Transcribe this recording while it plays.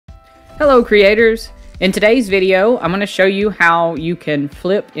Hello creators! In today's video, I'm going to show you how you can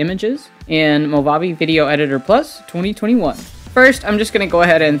flip images in Movavi Video Editor Plus 2021. First, I'm just going to go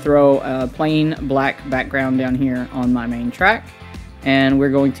ahead and throw a plain black background down here on my main track. And we're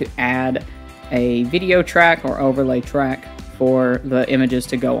going to add a video track or overlay track for the images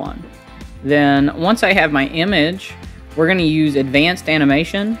to go on. Then once I have my image, we're going to use advanced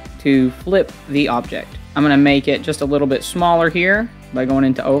animation to flip the object. I'm going to make it just a little bit smaller here by going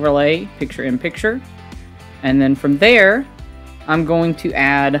into overlay, picture in picture. And then from there, I'm going to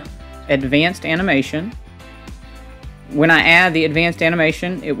add advanced animation. When I add the advanced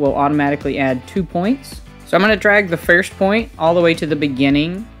animation, it will automatically add 2 points. So I'm going to drag the first point all the way to the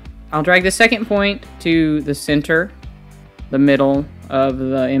beginning. I'll drag the second point to the center, the middle of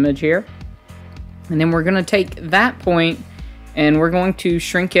the image here. And then we're going to take that point and we're going to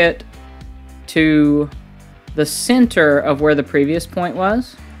shrink it to the center of where the previous point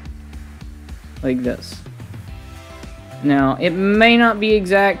was, like this. Now, it may not be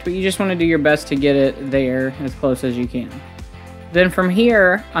exact, but you just want to do your best to get it there as close as you can. Then from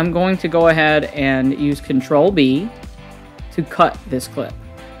here, I'm going to go ahead and use Control B to cut this clip.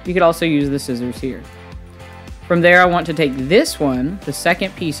 You could also use the scissors here. From there, I want to take this one, the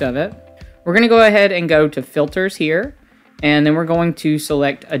second piece of it. We're going to go ahead and go to Filters here, and then we're going to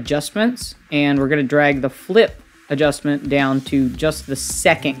select Adjustments, and we're going to drag the flip adjustment down to just the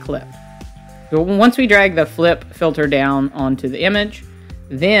second clip. So once we drag the flip filter down onto the image,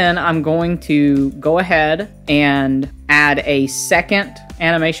 then I'm going to go ahead and add a second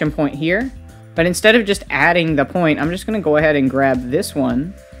animation point here. But instead of just adding the point, I'm just going to go ahead and grab this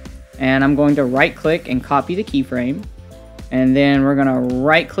one, and I'm going to right click and copy the keyframe. And then we're going to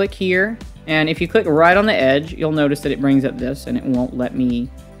right click here. And if you click right on the edge, you'll notice that it brings up this and it won't let me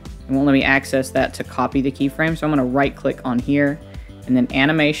access that to copy the keyframe. So I'm going to right click on here and then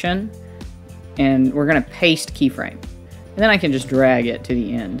animation, and we're going to paste keyframe. And then I can just drag it to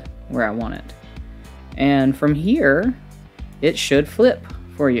the end where I want it. And from here, it should flip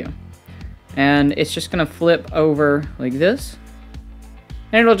for you. And it's just going to flip over like this.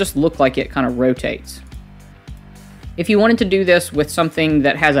 And it'll just look like it kind of rotates. If you wanted to do this with something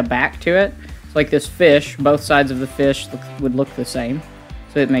that has a back to it, it's like this fish, both sides of the fish would look the same.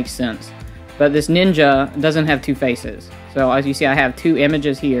 So it makes sense. But this ninja doesn't have two faces. So as you see, I have two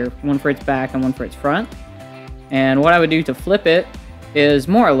images here, one for its back and one for its front. And what I would do to flip it is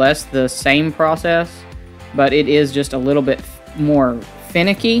more or less the same process, but it is just a little bit more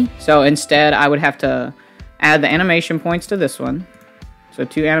finicky. So instead, I would have to add the animation points to this one. So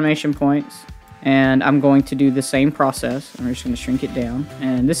 2 animation points. And I'm going to do the same process. I'm just going to shrink it down.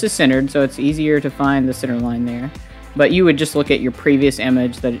 And this is centered, so it's easier to find the center line there. But you would just look at your previous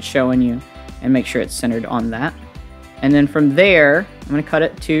image that it's showing you and make sure it's centered on that. And then from there, I'm going to cut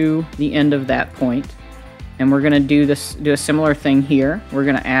it to the end of that point. And we're going to do a similar thing here. We're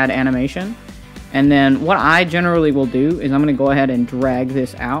going to add animation. And then what I generally will do is I'm going to go ahead and drag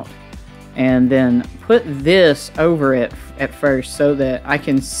this out and then put this over it at first so that I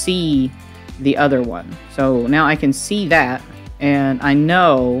can see the other one. So now I can see that and I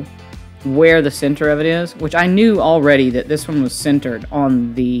know where the center of it is, which I knew already that this one was centered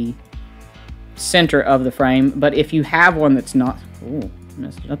on the center of the frame. But if you have one that's not, oh,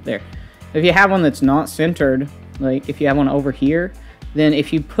 messed it up there. If you have one that's not centered, like if you have one over here, then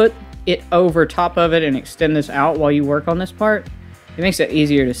if you put it over top of it and extend this out while you work on this part, it makes it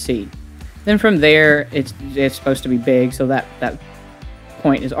easier to see. Then from there, it's supposed to be big, so that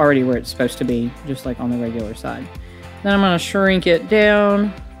point is already where it's supposed to be, just like on the regular side. Then I'm going to shrink it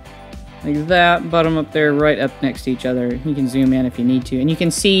down like that, bottom up there, right up next to each other. You can zoom in if you need to, and you can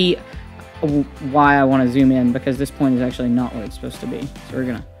see why I want to zoom in, because this point is actually not where it's supposed to be. So we're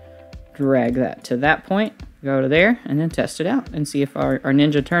going to drag that to that point, go to there, and then test it out and see if our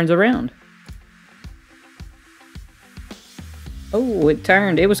ninja turns around. Oh, it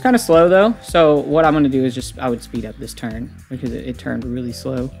turned. It was kind of slow though, so what I'm going to do is I would speed up this turn because it turned really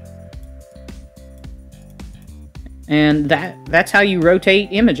slow. And that's how you rotate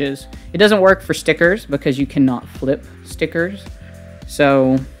images. It doesn't work for stickers because you cannot flip stickers,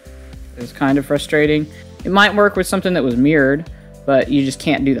 so it's kind of frustrating. It might work with something that was mirrored, but you just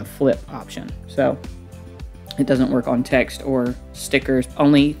can't do the flip option. So it doesn't work on text or stickers,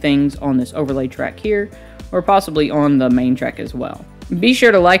 only things on this overlay track here, or possibly on the main track as well. Be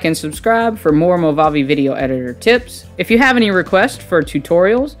sure to like and subscribe for more Movavi Video Editor tips. If you have any requests for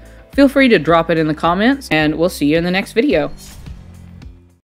tutorials, feel free to drop it in the comments, and we'll see you in the next video.